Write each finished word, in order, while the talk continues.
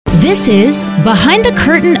This is Behind the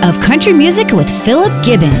Curtain of Country Music with Philip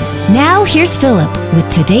Gibbons. Now here's Philip with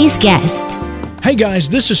today's guest. Hey guys,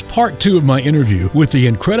 this is part 2 of my interview with the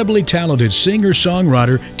incredibly talented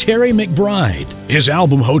singer-songwriter Terry McBride. His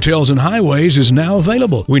album Hotels and Highways is now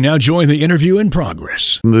available. We now join the interview in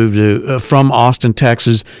progress. Moved from Austin,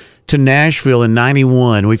 Texas to Nashville in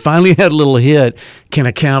 91. We finally had a little hit, Can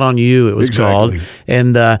I Count on You, it was called.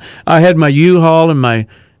 And I had my U-Haul and my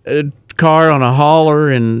car on a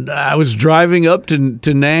hauler, and I was driving up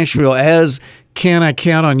to Nashville as Can I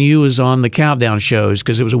Count on You was on the countdown shows,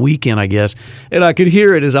 because it was a weekend, I guess, and I could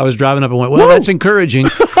hear it as I was driving up and went, well, that's encouraging.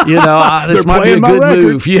 You know, this might be a good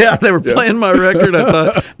move. Yeah, they were playing my record. I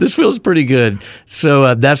thought, this feels pretty good.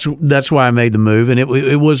 So that's why I made the move, and it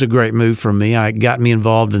was a great move for me. It got me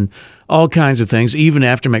involved in all kinds of things, even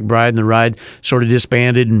after McBride and the Ride sort of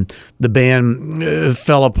disbanded and the band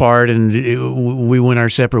fell apart and we went our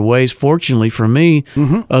separate ways. Fortunately for me,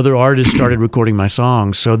 other artists started recording my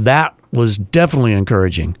songs, so that was definitely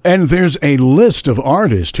encouraging. And there's a list of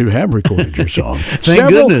artists who have recorded your song. Thank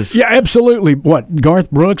goodness. Yeah, absolutely. What,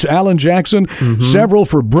 Garth Brooks, Alan Jackson, several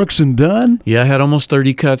for Brooks and Dunn? Yeah, I had almost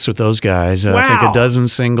 30 cuts with those guys. Wow. I think a dozen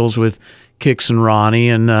singles with Kix and Ronnie,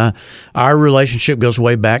 and our relationship goes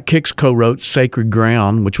way back. Kix co-wrote Sacred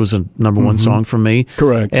Ground, which was a number one song for me.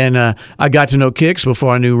 Correct. And I got to know Kix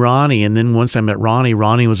before I knew Ronnie, and then once I met Ronnie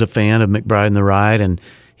was a fan of McBride and the Ride, and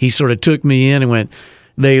he sort of took me in and went,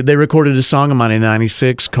 They recorded a song of mine in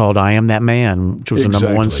 96 called I Am That Man, which was the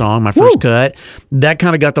number one song, my first cut. That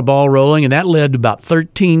kind of got the ball rolling, and that led to about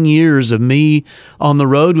 13 years of me on the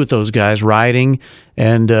road with those guys, writing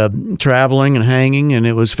and traveling and hanging, and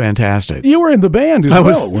it was fantastic. You were in the band as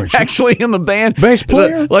well, weren't you? Actually in the band. Bass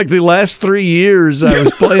player? Like the last 3 years, I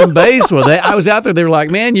was playing bass with it. I was out there, they were like,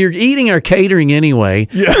 man, you're eating our catering anyway.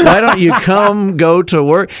 Yeah. Why don't you go to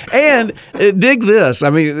work? And dig this. I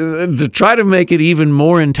mean, to try to make it even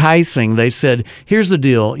more enticing, they said, here's the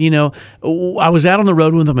deal. You know, I was out on the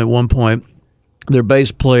road with them at one point. Their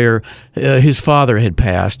bass player, his father had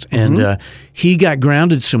passed, and he got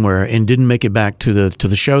grounded somewhere and didn't make it back to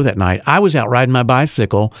the show that night. I was out riding my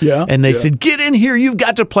bicycle, and they said, get in here, you've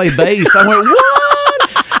got to play bass. I went, what?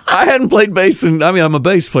 I hadn't played bass I'm a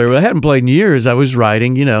bass player, but I hadn't played in years. I was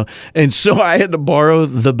writing, and so I had to borrow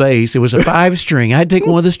the bass. It was a 5-string. I had to take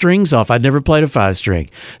one of the strings off. I'd never played a 5-string.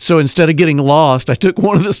 So instead of getting lost, I took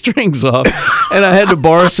one of the strings off, and I had to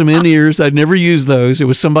borrow some in-ears. I'd never used those. It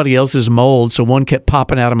was somebody else's mold, so one kept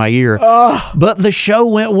popping out of my ear. But the show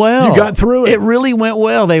went well. You got through it. It really went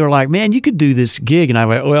well. They were like, man, you could do this gig. And I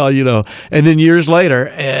went, well, And then years later,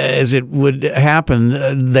 as it would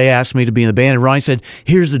happen, they asked me to be in the band. And Ronnie said,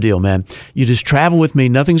 here's the deal, man. You just travel with me.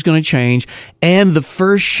 Nothing's going to change. And the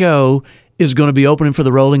first show is going to be opening for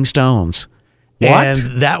the Rolling Stones. What? And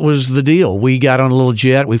that was the deal. We got on a little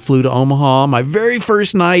jet. We flew to Omaha. My very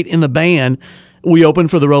first night in the band, we opened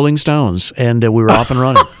for the Rolling Stones, and we were off and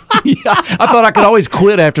running. I thought I could always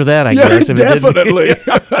quit after that, I guess. If definitely.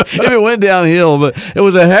 If it went downhill, but it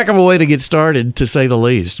was a heck of a way to get started, to say the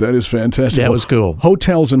least. That is fantastic. Yeah, it was cool.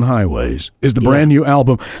 Hotels and Highways is the brand new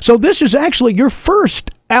album. So this is actually your first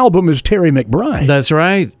album as Terry McBride. That's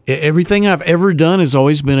right. Everything I've ever done has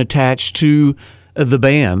always been attached to the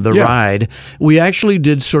band, the Ride. We actually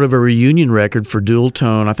did sort of a reunion record for Dual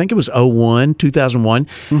Tone. I think it was 2001.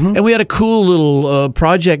 And we had a cool little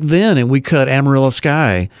project then, and we cut Amarillo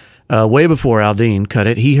Sky way before Aldine cut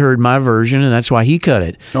it. He heard my version, and that's why he cut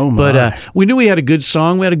it. Oh, my. But we knew we had a good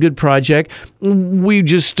song. We had a good project. We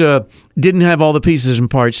just didn't have all the pieces and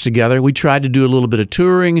parts together. We tried to do a little bit of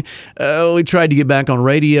touring. We tried to get back on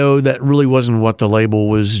radio. That really wasn't what the label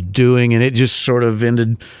was doing, and it just sort of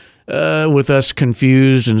ended with us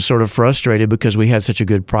confused and sort of frustrated because we had such a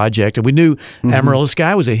good project. And we knew Amarillo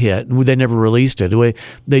Sky was a hit. They never released it.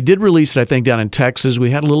 They did release it, I think, down in Texas.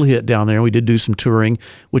 We had a little hit down there. We did do some touring,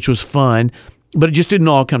 which was fun. But it just didn't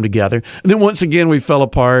all come together. And then once again, we fell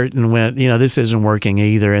apart and went, this isn't working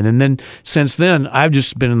either. And then since then, I've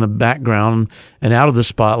just been in the background and out of the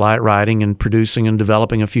spotlight, writing and producing and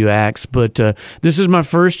developing a few acts. But this is my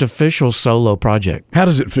first official solo project. How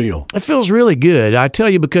does it feel? It feels really good. I tell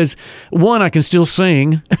you, because one, I can still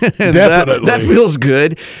sing. Definitely. That feels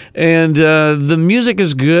good. And the music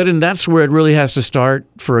is good, and that's where it really has to start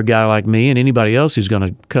for a guy like me and anybody else who's going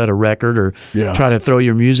to cut a record or try to throw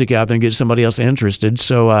your music out there and get somebody else interested.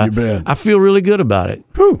 So I feel really good about it.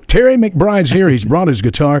 Whew. Terry McBride's here. He's brought his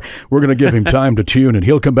guitar. We're going to give him time to tune, and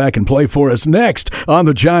he'll come back and play for us next on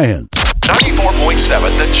The Giant. 94.9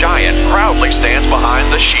 101.7 The Giant proudly stands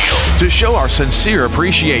behind the show to show our sincere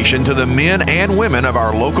appreciation to the men and women of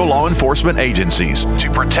our local law enforcement agencies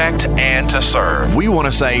to protect and to serve. We want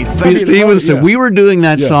to say thank you. Stevenson, we were doing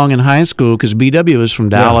that song in high school because BW was from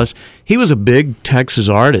Dallas. He was a big Texas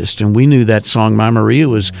artist, and we knew that song, My Maria,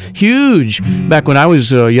 was huge back when I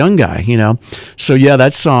was a young guy, you know. So, yeah,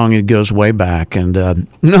 that song, it goes way back. And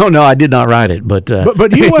no, I did not write it. But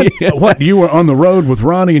you went, what, you were on the road with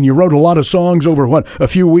Ronnie, and you wrote a lot of songs over, what, a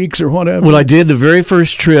few weeks or whatever? Well, I did the very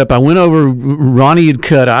first trip. I went over, Ronnie had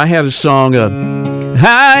cut, I had a song,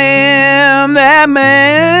 I am that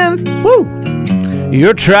man. Woo!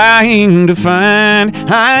 You're trying to find.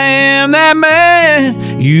 I am that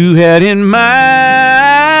man you had in mind.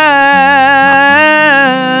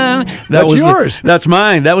 That's yours. That's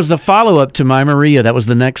mine. That was the follow-up to My Maria. That was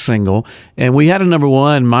the next single. And we had a number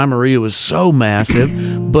one. My Maria was so massive.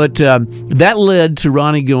 But that led to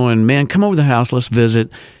Ronnie going, man, come over to the house. Let's visit.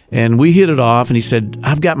 And we hit it off. And he said,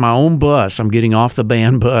 I've got my own bus. I'm getting off the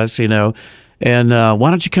band bus, you know. And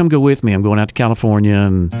why don't you come go with me? I'm going out to California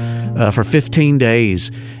and for 15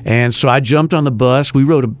 days. And so I jumped on the bus. We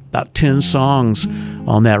wrote about 10 songs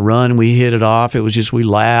on that run. We hit it off. It was just, we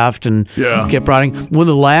laughed and kept writing. One of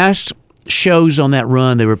the last shows on that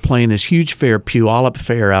run, they were playing this huge fair, Puyallup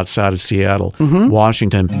Fair outside of Seattle,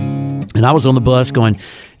 Washington. And I was on the bus going,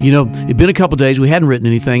 you know, it'd been a couple of days. We hadn't written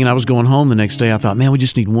anything, and I was going home the next day. I thought, man, we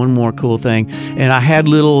just need one more cool thing. And I had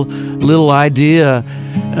little idea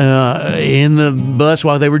in the bus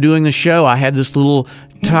while they were doing the show. I had this little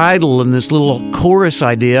title and this little chorus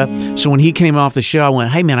idea. So when he came off the show, I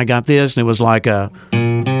went, hey, man, I got this. And it was like he'll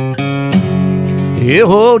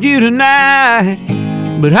hold you tonight,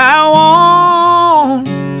 but I want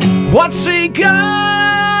what's he got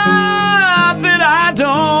that I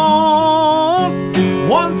don't.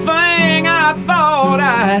 One thing I thought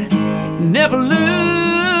I'd never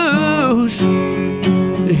lose,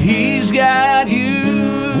 he's got you.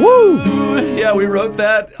 Woo! Yeah, we wrote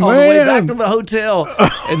that on the way back to the hotel.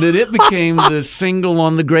 And then it became the single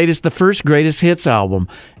on the first greatest hits album.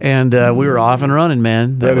 And we were off and running,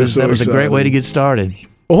 man. That was a great way to get started.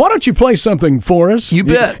 Well, why don't you play something for us? You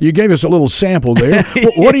bet. You gave us a little sample there.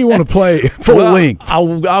 What do you want to play full length?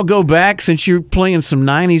 I'll go back, since you're playing some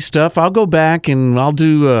 90s stuff, I'll go back and I'll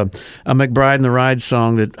do a McBride and the Ride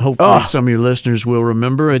song that hopefully some of your listeners will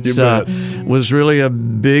remember. It was really a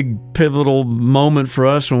big pivotal moment for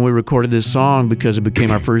us when we recorded this song because it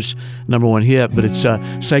became our first number one hit, but it's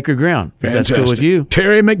Sacred Ground, if that's cool with you.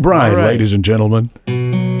 Terry McBride, ladies and gentlemen.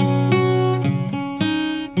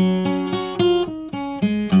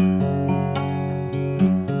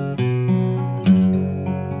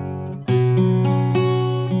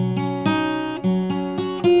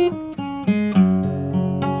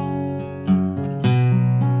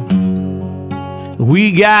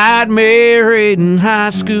 We got married in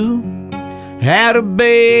high school, had a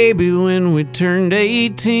baby when we turned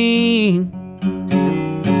 18.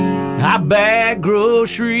 I bagged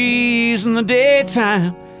groceries in the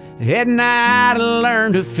daytime, at night I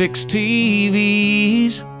learned to fix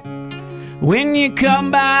TVs. When you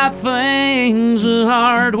come by things the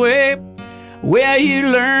hard way, well, you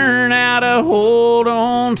learn how to hold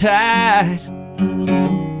on tight.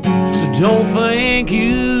 Don't think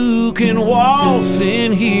you can waltz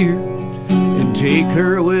in here and take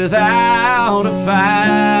her without a fight.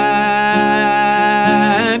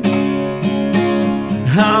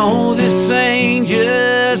 Oh, this ain't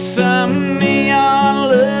just some neon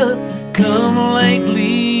love come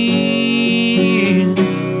lately.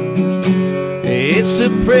 It's a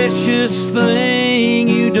precious thing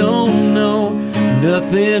you don't know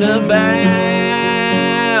nothing about.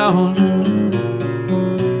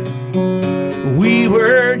 We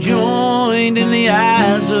were joined in the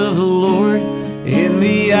eyes of the Lord, in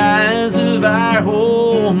the eyes of our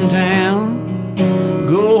hometown.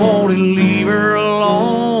 Go on and leave her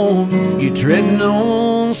alone. You're treading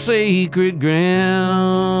on sacred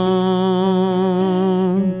ground.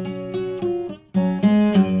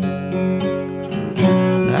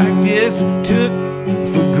 I just took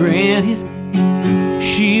for granted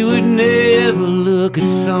she would never look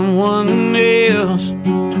at someone else.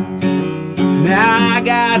 Now I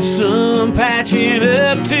got some patching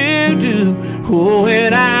up to do. Oh,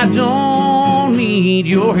 and I don't need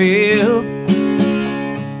your help.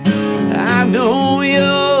 I know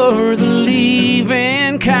you're the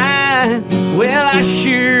leaving kind. Well, I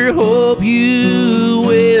sure hope you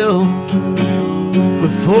will,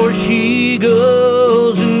 before she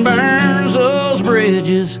goes and burns those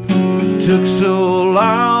bridges took so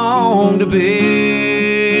long to build.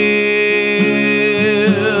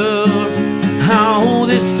 Oh,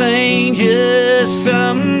 this ain't just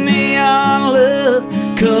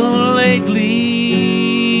come lately.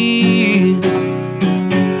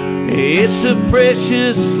 It's a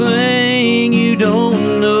precious thing you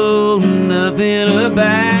don't know nothing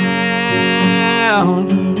about.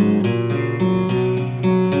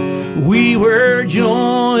 We were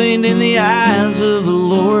joined in the eyes of the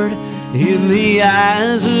Lord, in the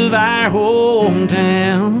eyes of our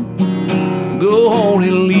hometown. Go on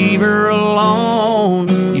and leave her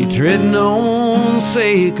alone. You're treading on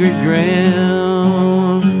sacred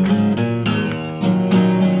ground.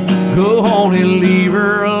 Go on and leave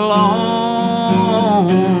her alone.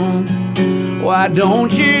 Why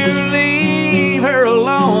don't you leave her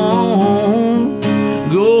alone?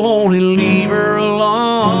 Go on and leave her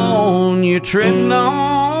alone. You're treading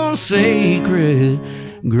on sacred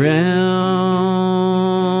ground.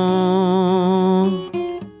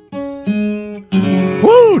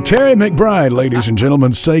 Woo! Terry McBride, ladies and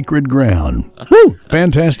gentlemen, Sacred Ground. Woo!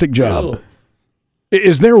 Fantastic job. Cool.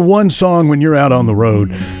 Is there one song when you're out on the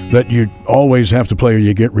road that you always have to play or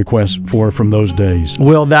you get requests for from those days?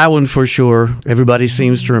 Well, that one for sure. Everybody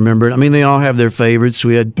seems to remember it. I mean, they all have their favorites.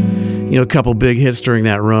 We had, a couple big hits during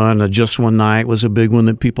that run. Just One Night was a big one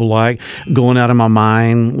that people like. Going Out of My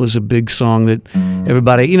Mind was a big song that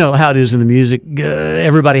everybody, how it is in the music.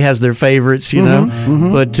 Everybody has their favorites, know.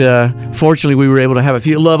 Mm-hmm. But fortunately, we were able to have a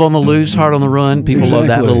few. Love on the Loose, Heart on the Run. People love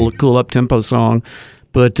that little cool up-tempo song.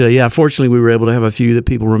 But, fortunately, we were able to have a few that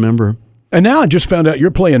people remember. And now I just found out you're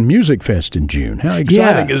playing Music Fest in June. How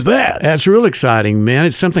exciting is that? That's real exciting, man.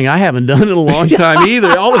 It's something I haven't done in a long time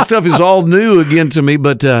either. All this stuff is all new again to me.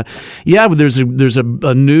 But, there's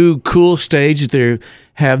a new cool stage that they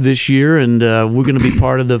have this year, and we're going to be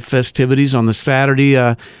part of the festivities on the Saturday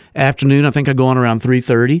afternoon. I think I go on around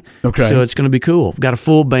 3:30. Okay. So it's going to be cool. I've got a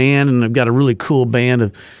full band, and I've got a really cool band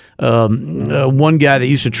of one guy that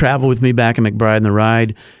used to travel with me back in McBride and the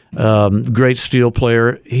Ride, great steel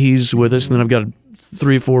player. He's with us, and then I've got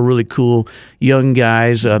 3 or 4 really cool young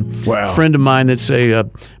guys. Wow. Friend of mine that's a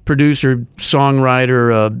producer,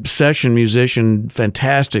 songwriter, session musician,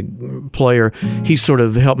 fantastic player. He sort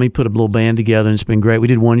of helped me put a little band together, and it's been great. We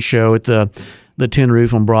did one show at the Tin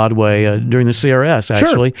Roof on Broadway during the CRS,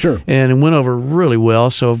 actually. Sure. And it went over really well,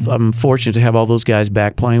 so I'm fortunate to have all those guys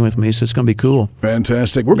back playing with me, so it's going to be cool.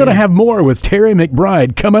 Fantastic. We're going to have more with Terry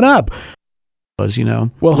McBride coming up.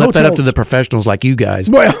 Well, left that up to the professionals like you guys.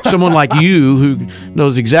 Well, someone like you who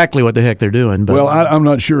knows exactly what the heck they're doing. But. Well, I'm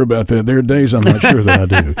not sure about that. There are days I'm not sure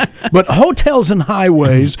that I do. But Hotels and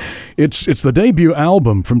Highways, it's the debut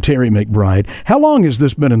album from Terry McBride. How long has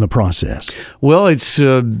this been in the process? Well, we've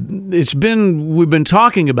been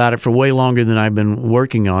talking about it for way longer than I've been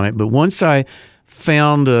working on it. But once I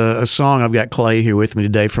found a song, I've got Clay here with me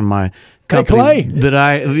today from my company. Hey,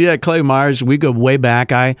 Clay. Clay Myers. We go way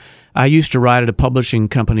back. I used to write at a publishing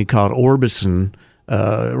company called Orbison,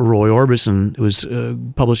 Roy Orbison. It was a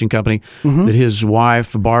publishing company that his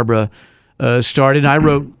wife, Barbara, started. I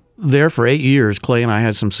wrote there for 8 years. Clay and I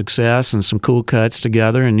had some success and some cool cuts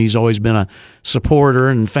together, and he's always been a supporter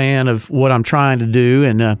and fan of what I'm trying to do.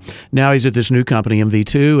 And now he's at this new company,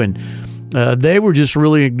 MV2, and they were just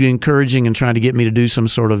really encouraging and trying to get me to do some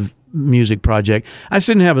sort of music project. I just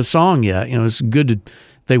didn't have a song yet. It's good to...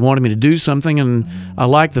 They wanted me to do something, and I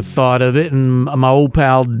liked the thought of it. And my old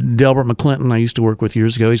pal, Delbert McClinton, I used to work with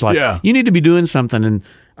years ago, he's like, You need to be doing something. And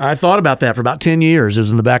I thought about that for about 10 years. It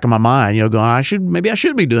was in the back of my mind, going, maybe I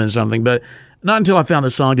should be doing something. But not until I found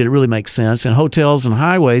the song did it really make sense. And Hotels and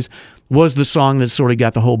Highways was the song that sort of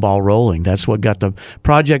got the whole ball rolling. That's what got the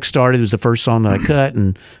project started. It was the first song that I cut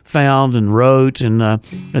and found and wrote, and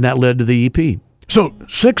that led to the EP. So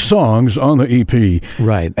 6 songs on the EP.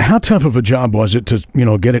 Right. How tough of a job was it to,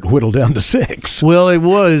 get it whittled down to 6? Well, it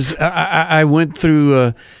was. I went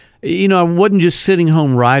through, I wasn't just sitting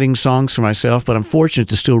home writing songs for myself, but I'm fortunate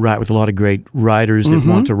to still write with a lot of great writers that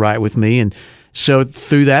want to write with me. And so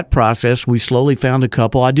through that process, we slowly found a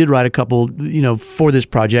couple. I did write a couple, for this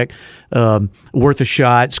project. Worth a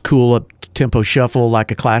Shot, it's cool up-tempo shuffle,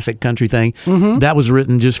 like a classic country thing. That was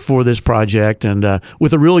written just for this project, and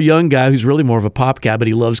with a real young guy who's really more of a pop guy, but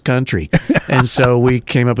he loves country. And so we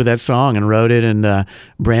came up with that song and wrote it, and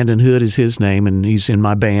Brandon Hood is his name, and he's in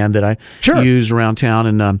my band that I use around town.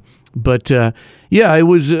 And it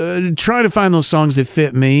was trying to find those songs that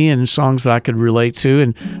fit me and songs that I could relate to,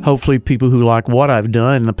 and hopefully people who like what I've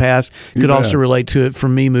done in the past could also relate to it for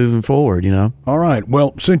me moving forward, All right.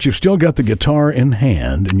 Well, since you've still got the guitar in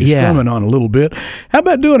hand and you're strumming on a little bit, how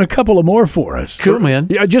about doing a couple of more for us? Cool, man.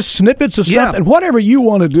 Yeah, just snippets of something, whatever you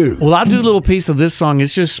want to do. Well, I'll do a little piece of this song.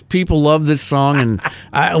 It's just people love this song,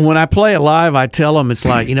 and when I play it live, I tell them it's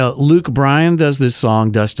like, Luke Bryan does this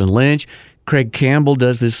song, Dustin Lynch, Craig Campbell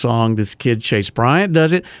does this song. This kid, Chase Bryant,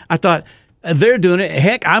 does it. I thought, they're doing it.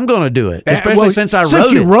 Heck, I'm going to do it, especially since I wrote it.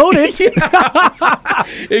 Since you wrote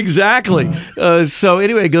it. Exactly. So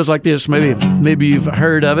anyway, it goes like this. Maybe you've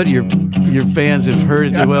heard of it. Your fans have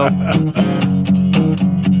heard it.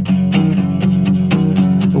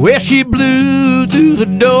 Well, she blew through the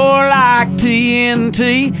door like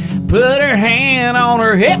TNT, put her hand on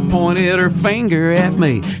her hip, pointed her finger at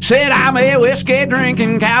me, said, I'm a whiskey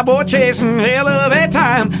drinking, cowboy chasing, hell of a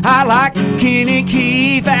time. I like Kenny,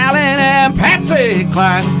 Keith, Allen, and Patsy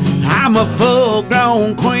Cline. I'm a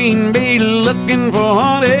full-grown queen bee looking for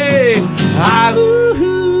honey.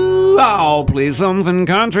 I'll play something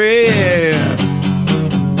country.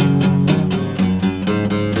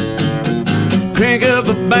 Crank up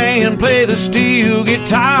the band, play the steel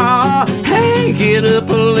guitar. Hey, get up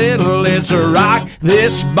a little, let's rock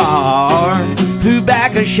this bar. Threw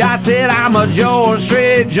back a shot, said I'm a George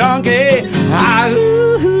Strait junkie.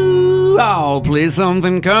 I'll play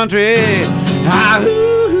something country.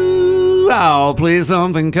 I'll play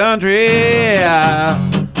something country.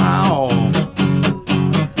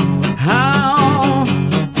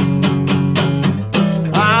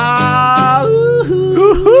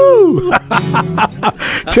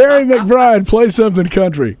 Terry McBride, play something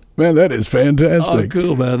country. Man, that is fantastic. Oh,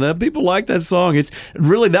 cool, man. People like that song. It's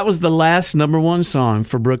really, that was the last #1 song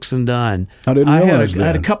for Brooks and Dunn. I didn't realize that. I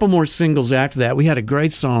had a couple more singles after that. We had a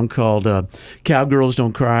great song called Cowgirls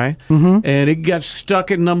Don't Cry, and it got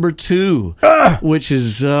stuck at #2, which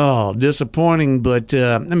is disappointing, but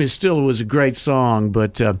still it was a great song,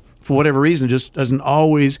 but for whatever reason, it just doesn't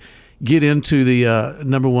always get into the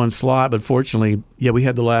 #1 slot, but fortunately, we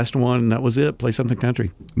had the last one, and that was it. Play something country.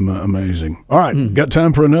 Amazing. All right, got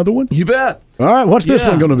time for another one? You bet. All right, what's this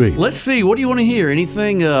one going to be? Let's see. What do you want to hear?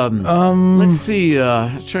 Anything? Let's see.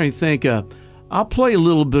 I'm trying to think. I'll play a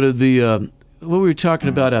little bit of the what we were talking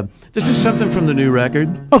about. This is something from the new record.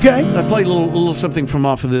 Okay. I played a little something from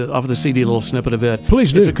off of the CD, a little snippet of it.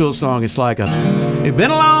 Please do. It's a cool song. It's like it's been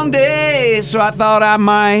a long day, so I thought I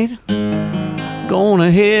might go on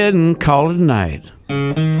ahead and call it a night.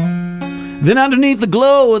 Then underneath the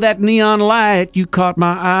glow of that neon light, you caught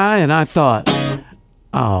my eye, and I thought,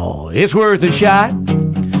 oh, it's worth a shot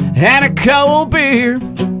and a cold beer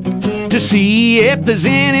to see if there's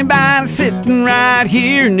anybody sitting right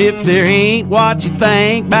here. And if there ain't, what you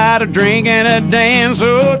think about a drink and a dance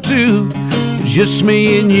or two? Just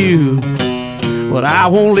me and you. Well, I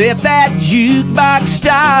won't let that jukebox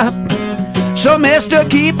stop. So, mister,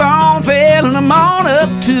 keep on filling them on up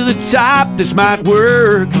to the top. This might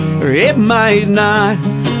work, or it might not.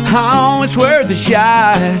 Oh, it's worth a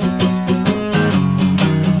shot.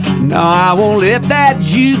 No, I won't let that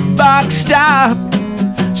jukebox stop.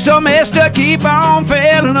 So, mister, keep on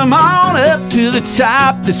filling them on up to the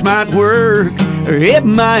top. This might work, or it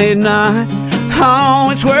might not.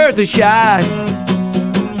 Oh, it's worth a shot.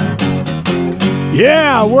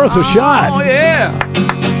 Yeah, worth a shot. Oh, yeah.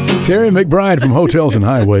 Terry McBride from Hotels and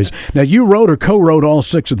Highways. Now, you wrote or co-wrote all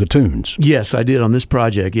 6 of the tunes. Yes, I did on this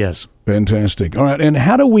project, yes. Fantastic. All right, and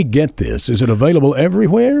how do we get this? Is it available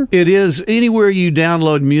everywhere? It is. Anywhere you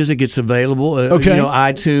download music, it's available. Okay.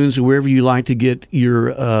 iTunes, wherever you like to get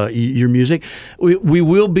your music. We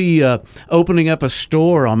will be opening up a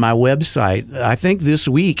store on my website, I think this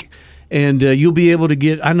week. And you'll be able to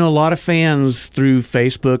get, I know a lot of fans through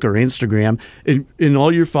Facebook or Instagram, and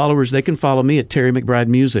all your followers, they can follow me at Terry McBride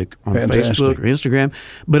Music on Facebook or Instagram.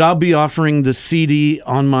 But I'll be offering the CD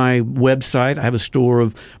on my website. I have a store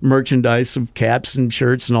of merchandise of caps and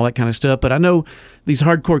shirts and all that kind of stuff. But I know these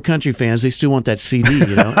hardcore country fans, they still want that CD,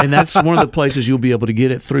 and that's one of the places you'll be able to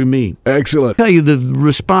get it through me. Excellent. I tell you, the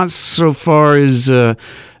response so far has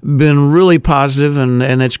been really positive, and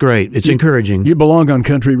that's great. It's encouraging. You belong on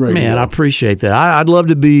country radio. Man, I appreciate that. I'd love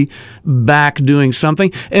to be back doing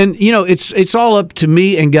something. And, it's all up to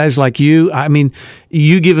me and guys like you. I mean,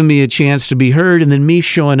 you giving me a chance to be heard and then me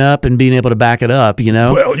showing up and being able to back it up,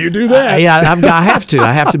 Well, you do that. I have to.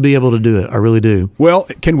 I have to be able to do it. I really do. Well,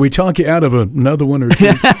 can we talk you out of another one or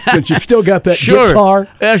two? Since you've still got that guitar.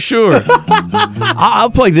 Yeah, sure. I'll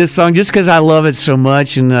play this song just because I love it so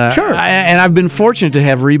much. And sure. And I've been fortunate to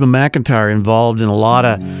have Reba McEntire involved in a lot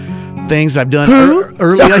of things I've done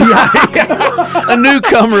early. A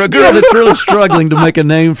newcomer, a girl that's really struggling to make a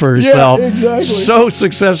name for herself. Yeah, exactly. So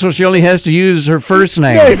successful, she only has to use her first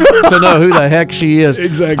name to know who the heck she is.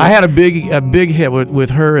 Exactly. I had a big hit with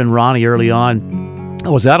her and Ronnie early on. I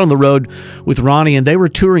was out on the road with Ronnie, and they were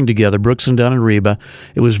touring together, Brooks and Dunn and Reba.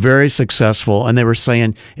 It was very successful, and they were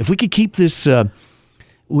saying, if we could keep this,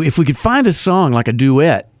 if we could find a song like a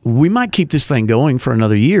duet, we might keep this thing going for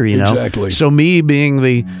another year, Exactly. So me being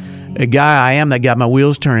the a guy I am that got my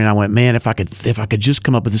wheels turning. I went, man, if I could just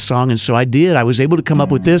come up with a song. And so I did. I was able to come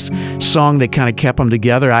up with this song that kind of kept them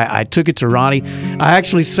together. I took it to Ronnie. I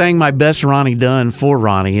actually sang my best Ronnie Dunn for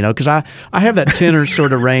Ronnie, because I have that tenor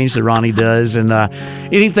sort of range that Ronnie does. And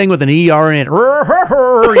anything with an ER in it,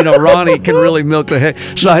 Ronnie can really milk the head.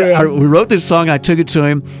 So we wrote this song. I took it to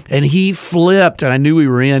him, and he flipped, and I knew we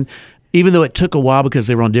were in, even though it took a while because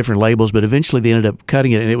they were on different labels, but eventually they ended up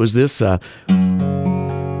cutting it, and it was this,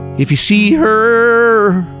 if you see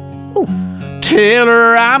her, tell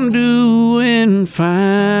her I'm doing fine.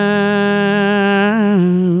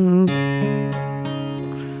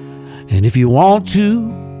 And if you want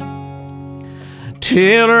to,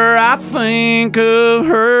 tell her I think of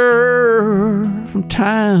her from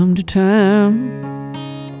time to time.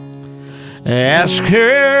 Ask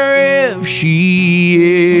her if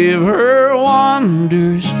she ever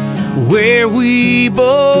wonders where we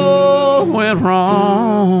both went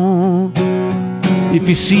wrong. If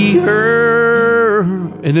you see her,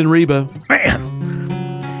 and then Reba, man.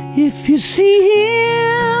 If you see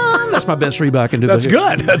him, that's my best Reba I can do. That's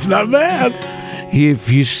good. That's not bad. If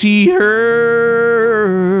you see her,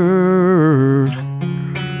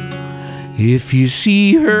 if you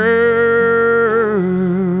see her.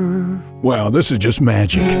 Wow, this is just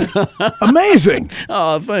magic. Amazing.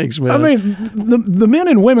 Oh, thanks, man. I mean, the men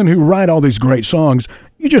and women who write all these great songs,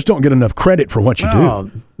 you just don't get enough credit for what you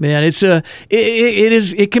do. Man,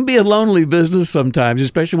 it can be a lonely business sometimes,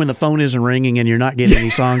 especially when the phone isn't ringing and you're not getting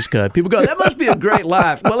any songs cut. People go, that must be a great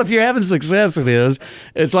life. Well, if you're having success, it is.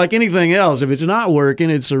 It's like anything else. If it's not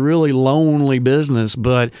working, it's a really lonely business.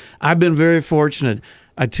 But I've been very fortunate,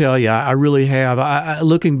 I tell you. I really have.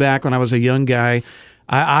 Looking back when I was a young guy,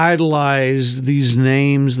 I idolized these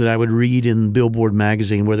names that I would read in Billboard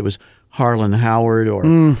magazine, whether it was Harlan Howard or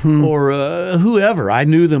whoever. I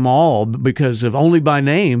knew them all because of only by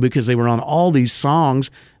name, because they were on all these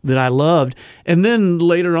songs that I loved. And then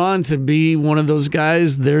later on to be one of those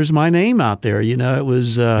guys, there's my name out there. It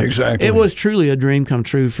was exactly. It was truly a dream come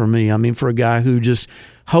true for me. I mean, for a guy who just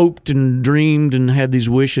hoped and dreamed and had these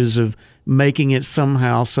wishes of making it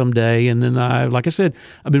somehow, someday. And then like I said,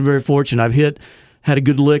 I've been very fortunate. I've had a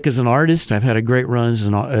good lick as an artist. I've had a great run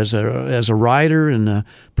as a writer and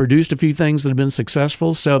produced a few things that have been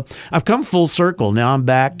successful. So I've come full circle. Now I'm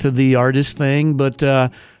back to the artist thing, but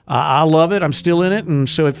I love it. I'm still in it, and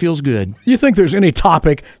so it feels good. You think there's any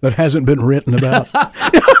topic that hasn't been written about?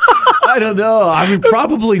 I don't know. I mean,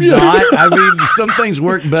 probably not. I mean, some things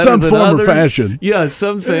work better some than form others. Or fashion. Yeah,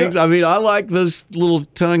 some things. I mean, I like those little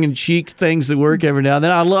tongue-in-cheek things that work every now and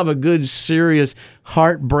then. I love a good, serious,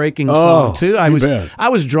 heartbreaking song, too. I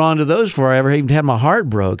was drawn to those before I ever even had my heart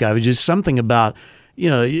broke. I was just something about,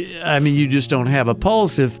 I mean, you just don't have a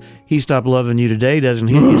pulse if He Stopped Loving You Today doesn't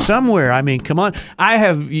hit you somewhere. I mean, come on. I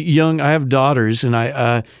have daughters, and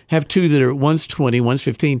I have two that are, one's 20, one's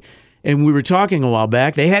 15. And we were talking a while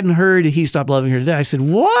back. They hadn't heard He Stopped Loving Her Today. I said,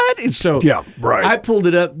 what? And so I pulled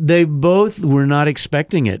it up. They both were not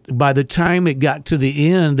expecting it. By the time it got to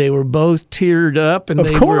the end, they were both teared up. And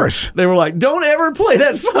of course. They were like, don't ever play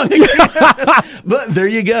that song again. But there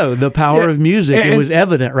you go. The power of music. It was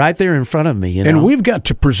evident right there in front of me. And we've got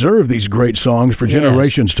to preserve these great songs for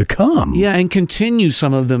generations to come. Yeah, and continue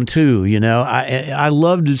some of them too. I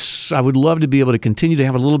would love to be able to continue to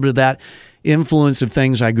have a little bit of that influence of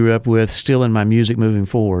things I grew up with still in my music moving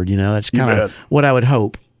forward. That's kind of what I would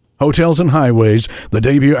hope. Hotels and Highways, the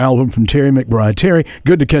debut album from Terry McBride. Terry,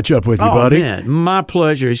 good to catch up with you, buddy. Man, my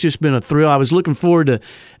pleasure. It's just been a thrill. I was looking forward to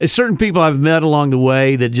certain people I've met along the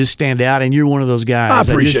way that just stand out, and you're one of those guys.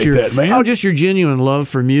 I appreciate that, man. Just your genuine love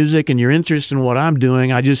for music and your interest in what I'm doing.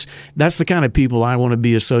 That's the kind of people I want to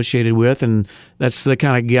be associated with, and that's the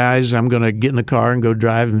kind of guys I'm going to get in the car and go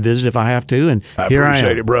drive and visit if I have to. And here I am.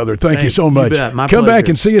 Appreciate it, brother. Thank you so much. You bet. My Come pleasure. back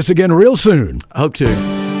and see us again real soon. Hope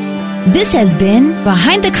to. This has been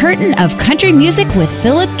Behind the Curtain of Country Music with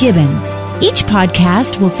Philip Gibbons. Each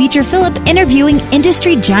podcast will feature Philip interviewing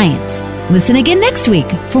industry giants. Listen again next week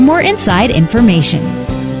for more inside information.